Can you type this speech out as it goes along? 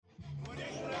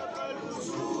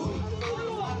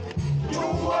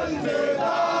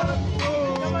والميدان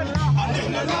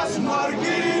احنا ناس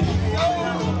مارقين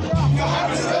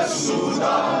نحرر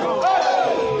السودان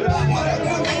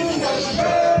مرقنا من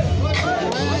البيت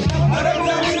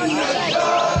مرقنا من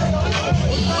الدار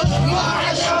ما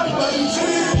عشان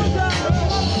بنزين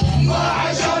ما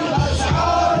عشان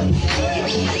اسعار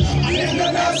احنا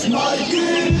ناس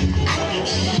مارقين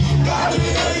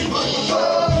قاعدين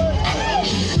يبطل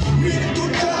من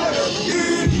تجار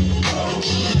الدين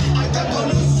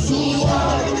اعتقلوا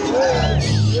الزوار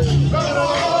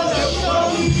قرروا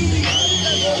الدم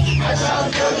عشان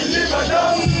تقلب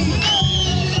دم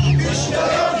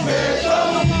اشترى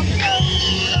بدم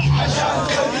عشان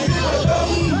تقلب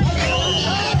دم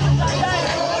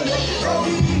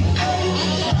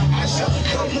عشان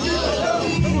تقلب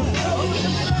دم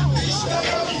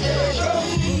اشترى بدم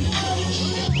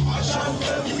عشان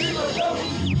تقلب دم.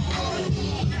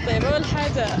 طيب أول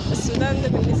حاجة السودان ده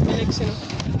بالنسبة لك شنو؟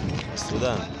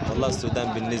 السودان والله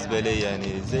السودان بالنسبة لي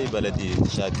يعني زي بلدي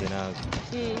تشاد هناك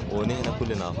ونحن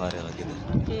كلنا أفارقة كده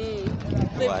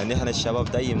طيب ونحن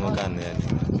الشباب ده أي مكان يعني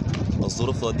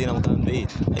الظروف تودينا مكان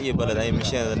بعيد أي بلد أي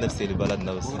مشينا نفسي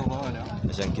لبلدنا بس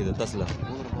عشان كده تسلم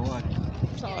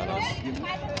إن شاء الله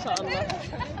إن شاء الله.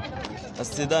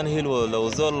 السودان حلو لو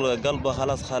زول قلبه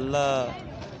خلاص خلاه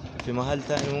في محل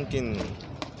تاني ممكن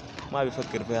ما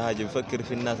بيفكر في حاجة بيفكر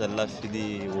في الناس اللي في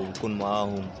دي وبيكون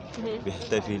معاهم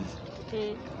بيحتفل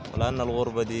ولأن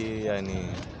الغربة دي يعني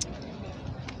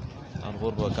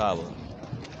الغربة كعبة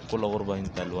كل غربة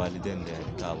انت الوالدين دي يعني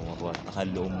كعبة مرات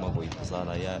تخلي أمك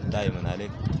واتصالها دائما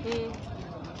عليك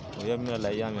ويوم من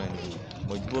الأيام يعني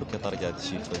مجبور ترجع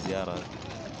تشوف زيارة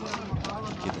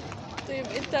كده. طيب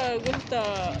أنت قلت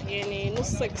يعني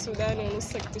نصك سوداني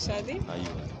ونصك تشادي؟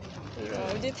 أيوة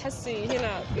وجيت حسي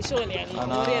هنا في شغل يعني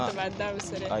الجمهورية تبع الدعم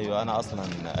السريع. أيوة أنا أصلا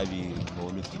أبي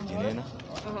مولود في الجنينة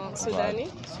سوداني؟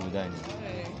 سوداني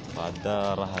بعد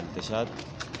ده راح التشاد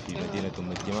في مدينة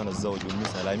أم الجمان الزوج أمي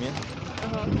سلامية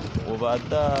وبعد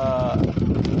ده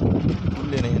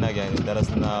كلنا هناك يعني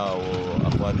درسنا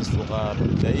وأخواتي الصغار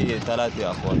لي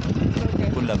 3 أخوات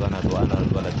كلها بنات وأنا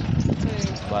الولد.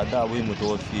 بعد ده أبوي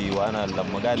متوفي وأنا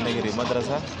لما قاعد نقري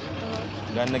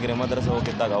مدرسة وقت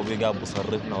ده أبوي قاعد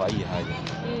بصرفنا وأي حاجة.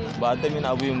 بعد ده من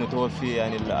أبوي متوفي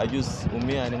يعني أجوز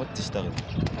أمي يعني ما تشتغل.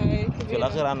 في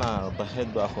الأخير أنا ضحيت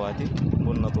بأخواتي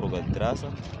قلنا نطرق الدراسة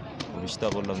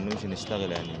ونشتغل لما نمشي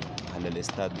نشتغل يعني محل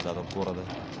الاستاد بتاع الكورة ده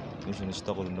نمشي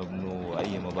نشتغل ونبنوا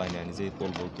أي مباني يعني زي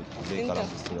طلبة زي كلام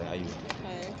في السودان. أيوة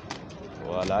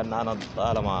ولأن أنا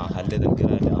طالما خليت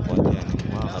القراية لأخواتي يعني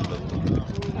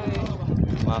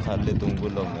ما خليتهم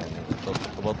نقول لهم يعني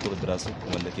تبطلوا دراستكم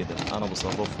ولا كده أنا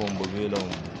بصرفهم بقول لهم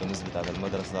الفلوس بتاعت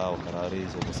المدرسة وكراريس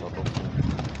وبصرفهم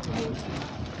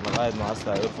لغاية ما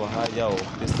هسه يعرفوا حاجة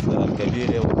واختي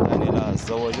الكبيرة والثانية لها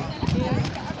تزوجوا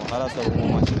وخلاص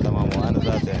الأمور ماشية تمام وأنا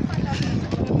ذات يعني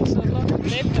ما شاء الله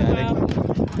لعبت معاهم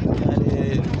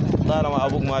يعني طالما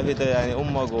أبوك ما في يعني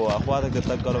أمك وأخواتك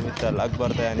تتذكروا أنت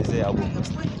الأكبر ده يعني زي أبوك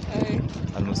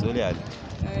المسؤولية عليك.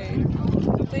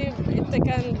 طيب أنت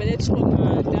كان بديت شغل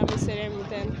مع الدعم السريع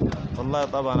متى؟ والله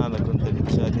طبعا أنا كنت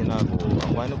بتشاهد هناك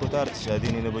وأخواني كتار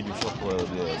تشاهدين هنا بيجوا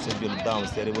سجلوا الدعم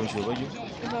السريع بيمشوا بيجوا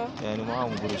يعني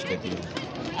معاهم قروش كثير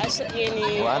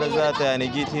يعني وأنا ذات يعني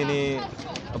جيت هنا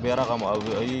برقم أو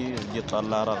أي جيت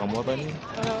طلع رقم وطني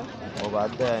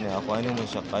وبعد ده يعني أخواني هم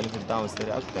شغالين في الدعم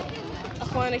السريع أكثر.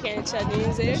 أخوانك يعني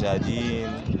تشاديين زيك؟ تشاديين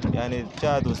يعني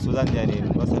تشاد والسودان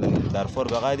يعني مثلا دارفور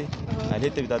بغادي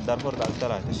الحتة بتاعت دارفور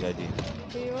أكثر تشاديين.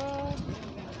 أيوة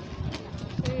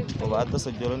وبعد ده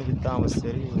سجلوني في الدعم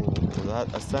السريع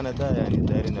والسنة ده يعني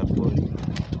دايرين يرفوني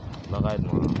لغاية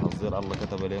ما نصير الله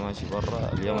كتب لي ماشي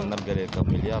برا اليوم نلقى لي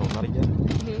كم مليار ونرجع.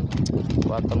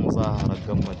 وبعد المظاهرة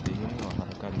قمت بهن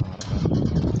وحركات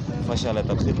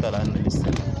فشلت الخطة لأن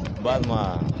لسه بعد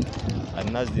ما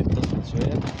الناس دي بتخلص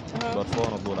شوية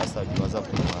برفونا طول أسد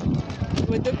وزبطوا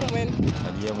ودوكم وين؟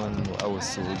 اليمن أو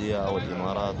السعودية أو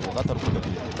الإمارات وقطر كلها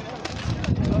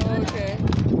اوكي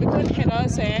بتكون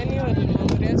حراسة يعني ولا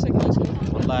المأموريات شكلها شنو؟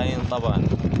 والله عين طبعا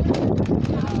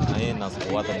عين ناس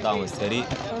قوات الدعم السريع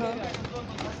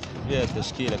فيها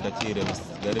تشكيلة كثيرة بس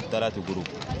قريب 3 جروب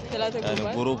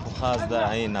يعني جروب خاص ده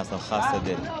عين ناس الخاصة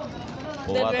دي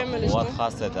قوات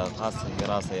خاصة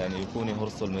حراسة يعني يكون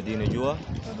يحرسوا المدينة جوا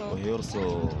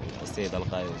ويحرسوا السيد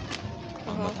القائد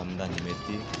محمد حمدان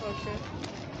المهدي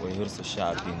ويحرسوا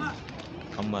الشعب هنا.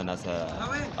 أما ناس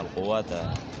القوات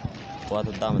قوات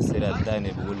الدعم السريع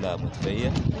الثاني بيقول لها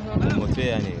مدفعية المدفعية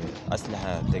يعني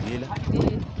أسلحة ثقيلة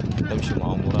تمشي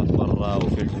مؤامرات برا برا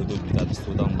وفي الحدود بتاعت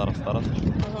السودان طرف طرف.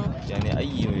 يعني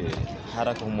أي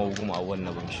حركة هم وقوم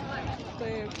أولنا بمشوا.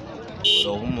 طيب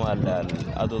ولو هم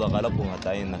الأدو ده غلبهم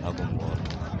هتعين هقوم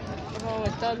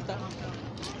والثالثة؟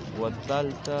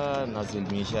 والثالثة ناس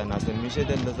الميشا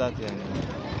دي اللي ذات يعني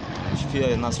مش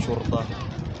فيها ناس شرطة،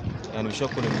 يعني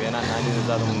بيشكلوا بيننا نحن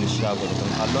ذاتهم من الشعب، لكن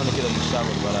خلونا كده من الشعب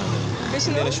البلد.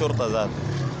 شنو؟ دي الشرطة ذات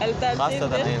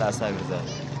خاصة هي العساكر ذات.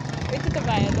 انت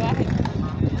تبع يد واحد؟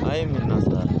 أي من الناس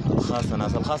الخاصة.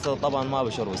 ناس الخاصة طبعا ما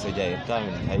بشربوا سجاير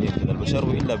كامل حيين كده، اللي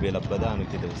بشربوا إلا بلبدان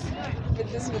وكده بس.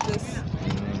 بتدس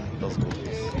تظبط.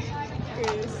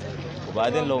 كويس.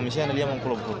 وبعدين لو مشينا اليمن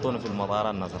كله بحطونا في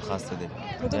المطارات الناس الخاصة دي.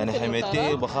 يعني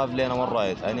حميتي بخاف لنا مرة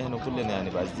يعني احنا كلنا يعني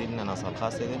بعزينا ناس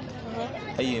الخاصة دي.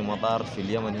 أي مطار في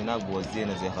اليمن هناك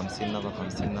بوزينا زي 50 نفر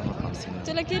 50 نفر 50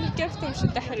 نفر. لكن كيف تمشي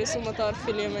تحرسوا مطار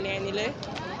في اليمن يعني ليه؟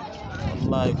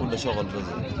 والله كله شغل بس.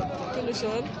 كله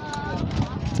شغل؟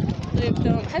 طيب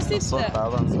تمام. حسيت الصوت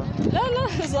تعبان صح؟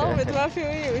 لا ظابط ما في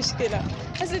أي مشكلة.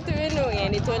 حسيت بإنه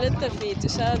يعني اتولدت في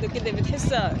تشاد وكده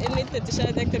بتحس إن أنت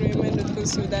تشاد أكتر من إنه تكون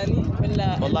سوداني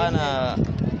ولا؟ والله أنا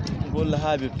بقول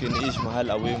لها يمكن نعيش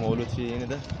محل أبوي مولود فيه هنا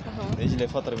ده. نعيش لي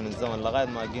فترة من الزمن لغاية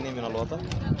ما أجيني من الوطن.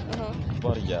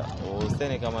 برجع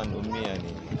وستاني كمان أمي يعني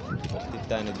وقت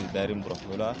التاني دي دايرين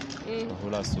بروحوا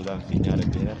لها السودان في نيال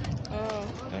البحر.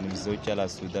 يعني متزوجة لها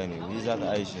السوداني وهي ذات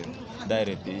عايشة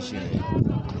دايرة تعيش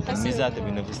هنا. أمي ذاتها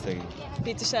بنفسها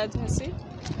في تشاد هسي؟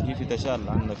 هي في تشاد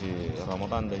عندنا في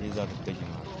رمضان ده هي ذاتها بتجي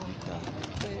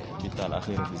بنتها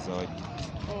الأخيرة في الزواج.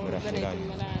 مرحلة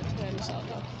إن شاء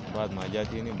الله. بعد ما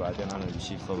جات هنا بعدين أنا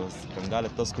بشيفها بس كان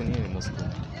قالت تسكن هنا نسكن.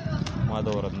 ما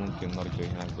دورت ممكن نرجع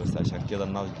هناك بس عشان كده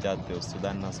الناس جادة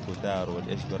والسودان ناس كتار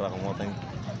والإيش بالرغم وطني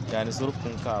يعني ظروفكم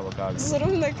كعبة.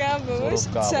 ظروفنا كعبة مش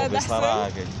تشاد أحسن؟ بصراحة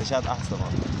تشاد أحسن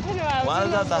ما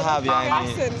أنا ذات هاب يعني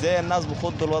زي الناس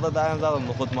بخضوا الوضع ده أنا ذاتهم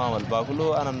بخض مامل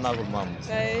باكله أنا بناكل مامل.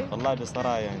 والله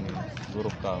بصراحة يعني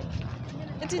ظروف كعبة.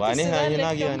 وأنا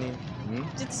هناك يعني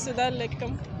جيت السودان لك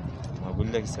كم؟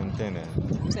 أقول لك سنتين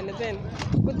يعني. سنتين.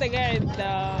 كنت قاعد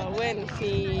وين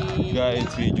قاعد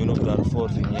في جنوب دارفور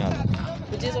في نيال.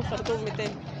 وجيت الخرطوم 200.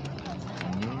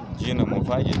 جينا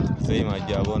مفاجئ زي ما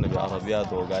جابونا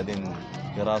بعربيات وقاعدين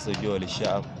دراسة جوا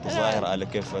للشعب وظاهر على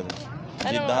كيف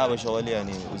جيت ذهاب شغل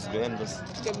يعني أسبوعين بس.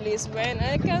 قبل أسبوعين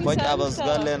أنا كان فجأة بس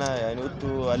قال لنا يعني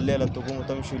أنتوا الليلة تقوموا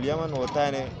تمشوا اليمن،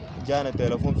 وثاني جانا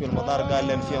تليفون في المطار قال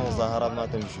لنا فيها مظاهرات ما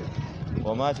تمشوا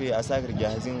وما في عساكر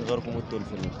جاهزين غيركم انتوا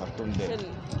في الخرطوم ده.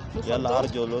 يلا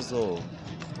ارجعوا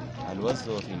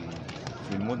الوزوا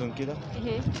في المدن كده.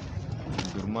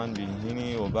 درمان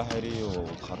بهيني وبحري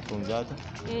وخرطوم ذاته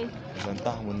عشان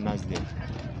تحموا الناس دي.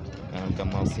 يعني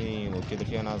القناصين وكده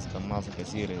في ناس قناصة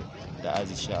كثيرة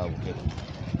تعازي الشعب وكده.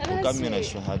 وكم من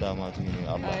الشهداء ماتوا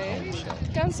هنا الله يرحمهم ان شاء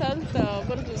الله. كان سألت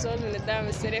برضه زول من الدعم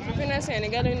السريع ففي ناس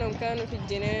يعني قالوا انهم كانوا في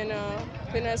الجنينة،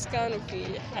 في ناس كانوا في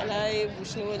حلايب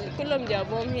وشنو كلهم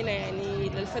جابوهم هنا يعني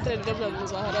للفترة اللي قبل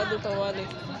المظاهرات دي طوالي.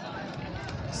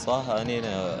 صح أنا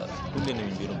كلنا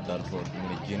من جنوب دارفور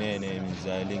من الجنينة من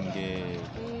زالينجي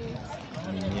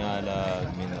من نيالا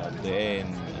من الضئين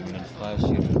من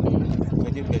الفاشر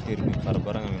كثير من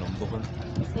خربرنا من الضخم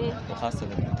وخاصة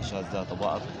من تشاد ذات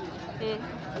ضعف.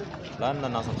 لأن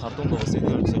الناس الخرطوم ده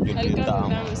بسيطين بيسجلوا في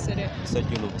الدعم السريع.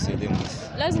 بيسجلوا بسيطين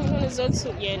بس. لازم يكون الزول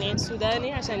يعني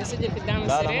سوداني عشان يسجل في الدعم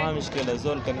السريع؟ لا ما مشكلة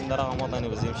الزول كان عنده رقم وطني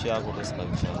بس يمشي ياكل رزقه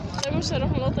إن شاء الله. طيب مش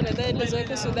الرقم الوطني ده إلا زول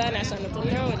يكون سوداني عشان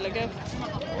يطلعه ولا كيف؟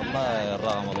 والله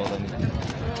الرقم الوطني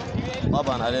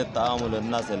طبعا عليه التعامل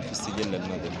الناس اللي في السجل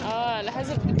المدني. على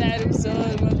حسب بتعرف زول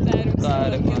ما بتعرف زول.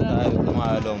 تعرف ما تعرف ما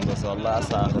عليهم بس والله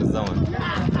هسه آخر الزمن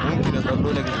ممكن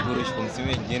يطلعوا لك القروش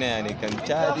 500 جنيه يعني كان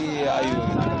شادي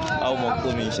أو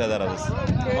مقطوع من شجرة بس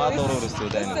ما ضروري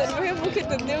السوداني. بس المهم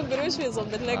ممكن تديه قروش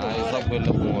ويظبط لك أمورك. يظبط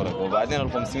لك أمورك وبعدين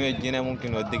ال 500 جنيه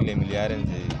ممكن يوديك لمليارين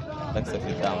زي تكسب في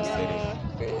الدعم السريع.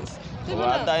 كويس.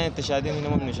 وحتى يعني التشادين هنا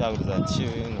ما بنشاغل ذات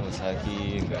شيء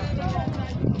مساكين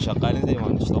وشغالين زي ما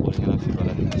بنشتغل هنا في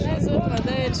بلدنا. لا زول ما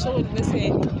ده الشغل بس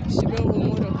يعني الشباب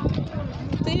وأموره.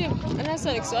 طيب أنا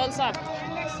هسألك سؤال صعب.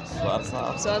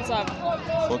 سؤال صعب.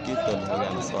 فوقي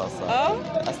يعني سؤال صعب.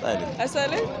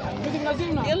 أسألك؟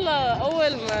 يلا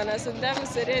أول ما ناس الدعم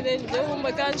السريع ده هم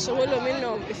كان شغلهم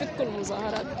إنهم يفكوا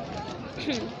المظاهرات.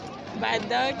 بعد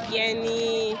ذاك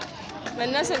يعني ما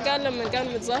الناس اللي كانوا لما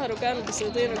كانوا بيتظاهروا كانوا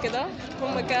بسيطين وكده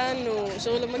هم كانوا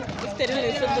شغلهم أكتر إنه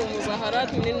يفضوا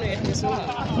المظاهرات من إنه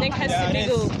يحبسوها. هناك حس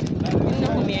بيجوا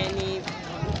إنهم يعني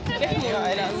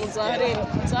بيحموا المظاهرين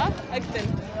صح؟ أكتر.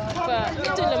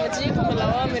 فأنتوا لما تجيكم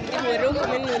الأوامر دي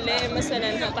بيوروكم إنه ليه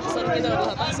مثلا هتحصل كده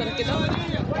ولا هتحصل كده ولا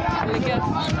كيف؟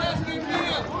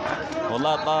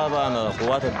 والله طبعا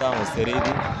قوات الدعم السريع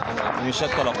دي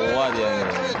يشكل قوات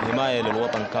يعني حماية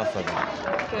للوطن كافة،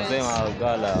 زي ما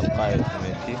قال القائد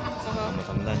حميدتي محمد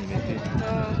حمدان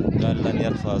حميدتي، قال لن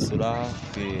يرفع سلاحه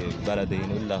في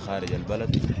بلدين إلا خارج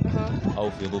البلد أو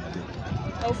في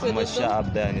ضده، أما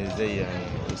الشعب ده يعني زي يعني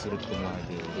أسرتكم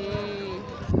واحد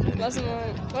لازم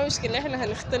ما مشكلة، احنا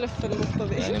هنختلف في النقطة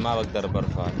دي. يعني ما بقدر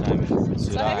برفع كامل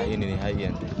سلاحي هنا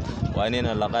نهائيا،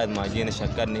 وأنينا لقائد ما جينا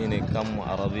شكلني هنا كم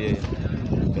عربية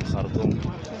في الخرطوم،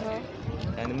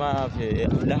 يعني ما في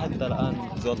لحتى الآن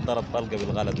زول ضرب طلقة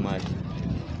بالغلط ماشي.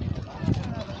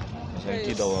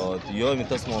 عشان كده يومي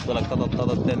تسمع طلق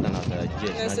طلق ده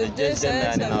ناس الجيش ده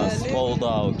يعني ناس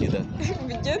فوضى وكده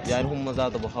بجد؟ يعني هم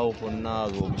ذات بخوفوا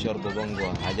الناس وبيشربوا بونغو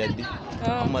والحاجات دي،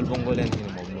 أما البونغو لين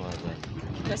هنا ممنوع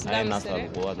بس أي ناس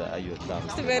القوات أيوة الدعم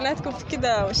السريع بيناتكم في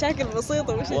كده مشاكل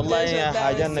بسيطة مش والله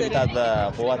حاجاتنا بتاعت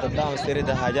قوات الدعم السريع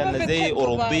ده حاجاتنا زي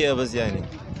أوروبية بس يعني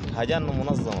حاجاتنا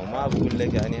منظمة، ما بقول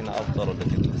لك يعني هنا أفضل ولا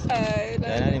كده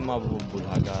يعني ما بحبوا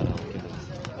الحقارة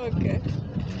وكده. أوكي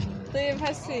طيب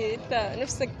حسي أنت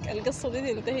نفسك القصة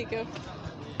دي تنتهي كيف؟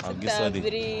 القصة دي 6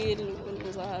 أبريل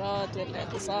والمظاهرات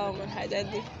والاعتصام والحاجات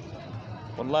دي.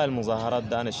 والله المظاهرات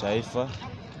ده أنا شايفها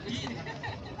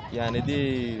يعني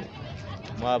دي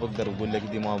ما بقدر أقول لك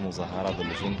دي ما مظاهرات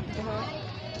ولا شنو.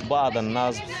 بعض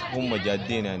الناس هم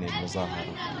جادين يعني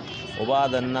المظاهرة،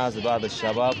 وبعض الناس بعض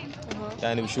الشباب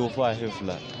يعني بشوفوها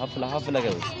حفلة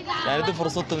كده يعني دي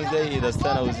فرصتهم زي إذا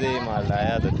السنة وزي مع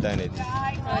الأعياد التانية دي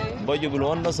بيجوا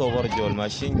بالونس وبرجوا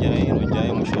الماشيين جايين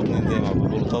وجايين مشوطين زي ما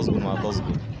بيقولوا تصقل ما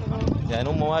تصقل، يعني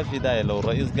هم ما في داعي لو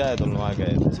الرئيس قاعد ولا ما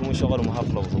قاعد بس هم شغلهم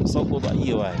حفلة وصقوا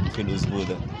أي واحد في الأسبوع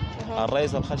ده.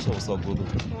 الرئيس الخشب وصقوا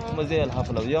هم زي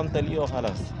الحفلة يوم تليو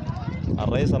خلاص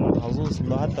الرئيس المحظوظ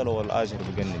له حتى لو الآخر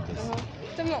بجنب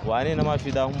بس وعنينا ما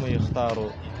في ده هم يختاروا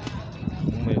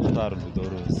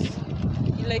البدروس.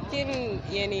 لكن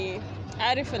يعني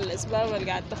عارف الأسباب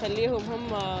اللي قاعد تخليهم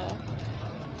هم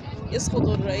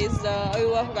يسقطوا الرئيس ده أو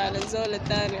يوافقوا على الزول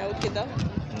الثاني أو كده،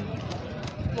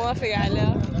 موافق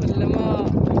عليه ولا ما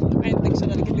عندك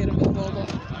شغل كثير بالموضوع؟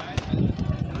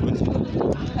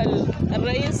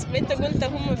 الرئيس انت قلت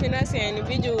هم في ناس يعني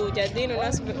بيجوا جادين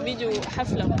وناس بيجوا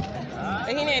حفلة،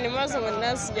 لكن يعني معظم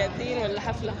الناس جادين ولا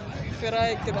حفلة في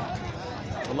رأيك كده؟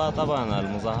 والله طبعا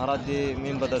المظاهرات دي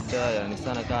من بدأت يعني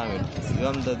سنة كامل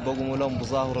يوم ده بقوموا لهم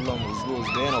بظاهروا لهم أسبوع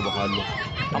أسبوعين وبخلوا،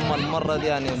 أما المرة دي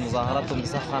يعني مظاهراتهم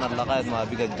بسخنت لغاية ما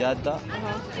بقت جادة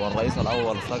والرئيس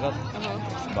الأول سقط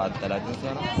بعد 30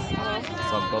 سنة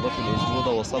سقطوا في الأسبوع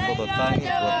ده وسقطوا الثاني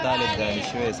والثالث يعني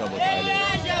شوية سقط عليه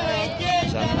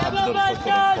عشان ما أقدر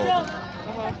أفكر الفوضى،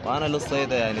 وأنا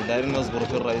للصيدة يعني دايرين يصبروا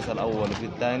في الرئيس الأول وفي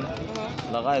الثاني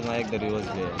لغاية ما يقدر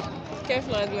يوزع. كيف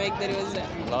لغاية ما يقدر يوزع؟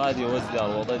 لغاية يوزع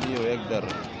الوضع دي ويقدر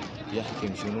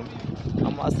يحكم شنو،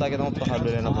 أما أصلا كده ما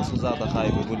بتخلوا لنا نفسه ذاته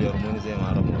خايف يقول يرموني زي ما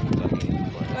رموني.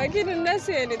 لكن الناس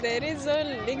يعني دايرين زول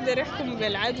يقدر يحكم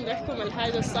بالعدل ويحكم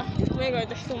الحاجة الصح، ما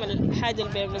يقعد يحكم الحاجة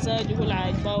اللي بمزاجه هو اللي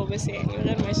عاجباه بس يعني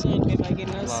غير ما يشتغل بباقي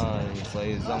الناس. والله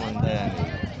صحيح الزمن ده يعني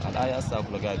الآية أصلا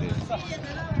كله قاعد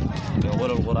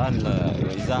يقول القرآن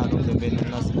إذا حكمتم بين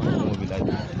الناس فحكموا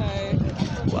بالعدل.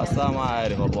 وأصلا ما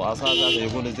عارف الرؤساء ذاته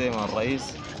يقولوا زي ما الرئيس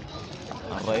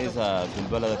في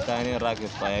البلد الثاني راكب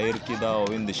طيارير كده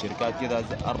وعنده شركات كده،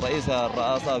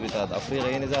 الرئاسة بتاعت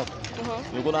أفريقيا هنا ذات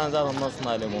يقول أنا ذات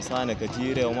النصنع لمصانع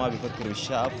كثيرة وما بيفكر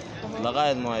بالشعب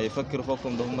لغاية ما يفكر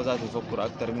فوقهم ده هم ذات يفكروا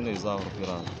أكثر منه يظاهروا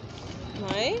في راسه.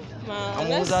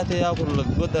 هم ذات ياكلوا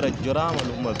قدر الجرام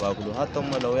اللي هم بياكلوا، حتى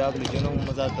هم لو ياكلوا جنة هم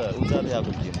ذات ياكلوا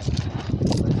جنة.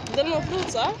 ده المفروض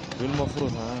صح؟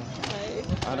 بالمفروض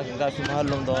أنا كنت قاعد في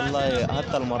محلهم ده والله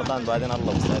حتى المرضان بعدين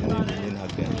الله بيسألني من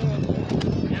حقين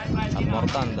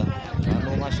المرضان ده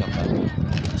لأنه ما شغال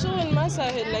شغل ما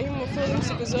سهل، لكن المفروض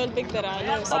يمسكوا زول بيقدر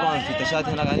عليه. طبعا في تشات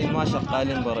هناك قاعدين ما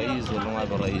شغالين برئيس ولا ما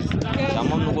برئيس، يعني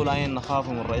ما بنقول عين نخاف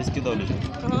من الرئيس كده ولا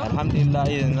الحمد لله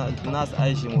أي ناس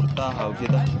عايشة مرتاحة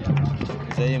وكده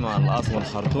زي ما العاصمة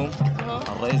الخرطوم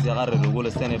الرئيس يقرر يقول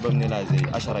السنة ببني لها زي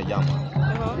 10 جامعة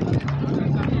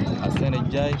السنة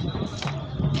الجاي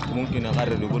ممكن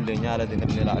يقرر يقول لي نيالة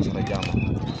نبني لها 10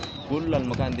 جامعة، كل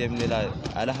المكان دي يبني لها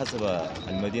على حسب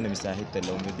المدينة مساحتها،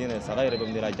 لو مدينة صغيرة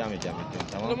ببني لها جامعتين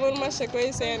تمام. الأمور ماشية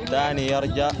كويسة يعني. ثاني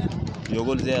يرجع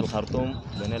يقول زي الخرطوم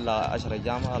بني لها 10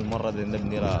 جامعة المرة دي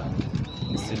نبني لها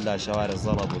نسيل لها شوارع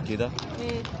زلط وكده،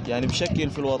 يعني بشكل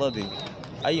في الوضع دي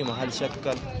أي محل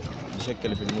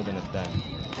بشكل في المدن الثانية.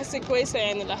 حسي كويسة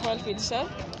يعني الأحوال في دشار؟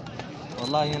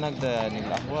 والله هناك ده يعني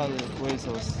الأحوال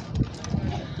كويسة بس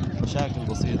مشاكل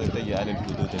بسيطة تجي على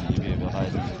الحدود الليبية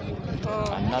بغاية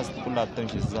الناس كلها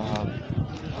بتمشي الذهب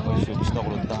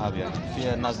بيشتغلوا الذهب، يعني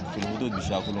فيها ناس في الحدود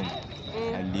بيشاكلهم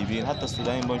الليبيين حتى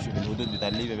السودانيين بمشوا في الحدود بتاع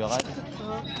ليبيا بغادي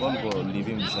بلقوا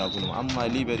الليبيين بيشاكلهم. اما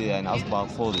ليبيا دي يعني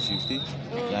اصبحت فوضى شفتي،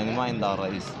 يعني ما عندها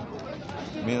رئيس.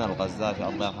 من القذافي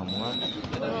الله يرحمه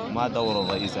ما دور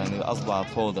الرئيس، يعني اصبحت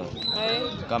فوضى.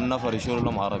 كم نفر يشيلوا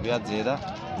لهم عربيات زي ده،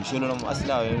 يشيلوا لهم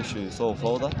اسلحه ويمشوا يسووا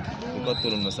فوضى،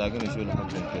 يقتلوا المساكين ويشيلوا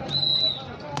حقهم كده.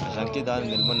 عشان كده انا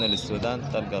نتمنى للسودان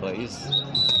تلقى رئيس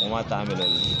وما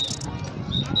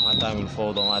تعمل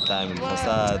فوضى وما تعمل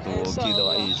فساد وكده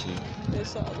واي شيء ان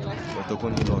شاء الله،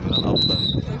 وتكون له من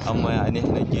الافضل. اما يعني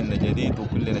احنا جيلنا جديد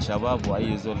وكلنا شباب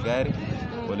واي زول قاري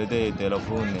ولديه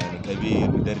تلفون يعني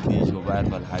كبير ودردش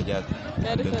وبعرف الحاجات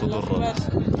اللي تضره.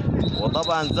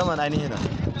 وطبعا زمن يعني هنا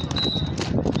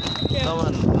طبعا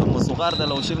لما صغار ده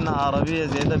لو شلنا عربيه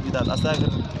زي ده بتاعت عساكر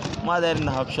ما دايرين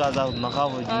نهبشوها ذات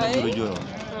نخاف نجيب رجوعهم.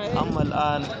 اما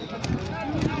الان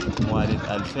مواليد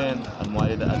 2000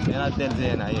 المواليد 2000 ديل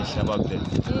زينا هي الشباب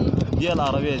دي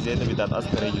العربيه زي ده بتاعت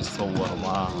عسكر يجي يتصور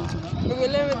معاها،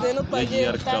 يقول لهم اديني الطاقيه، يجي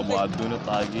يركب وادوني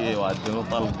طاقيه وادوني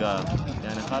طلقه،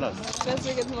 يعني خلاص بس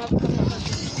قد ما بتفهم.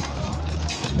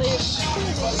 طيب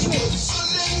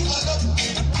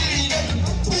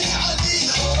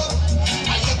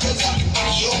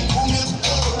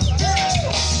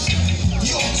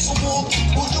يوم صمود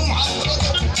ودمع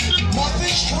الغضب ما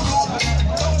فيش حروب،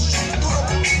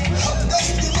 حتى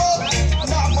اصطدام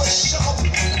نعم الشغب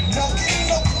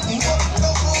لكنه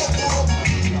مبتغى ضرب.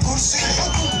 كرسي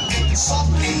الحكم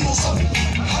صابرين نصب،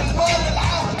 حلمان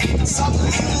العام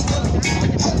صابرين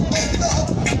نضل.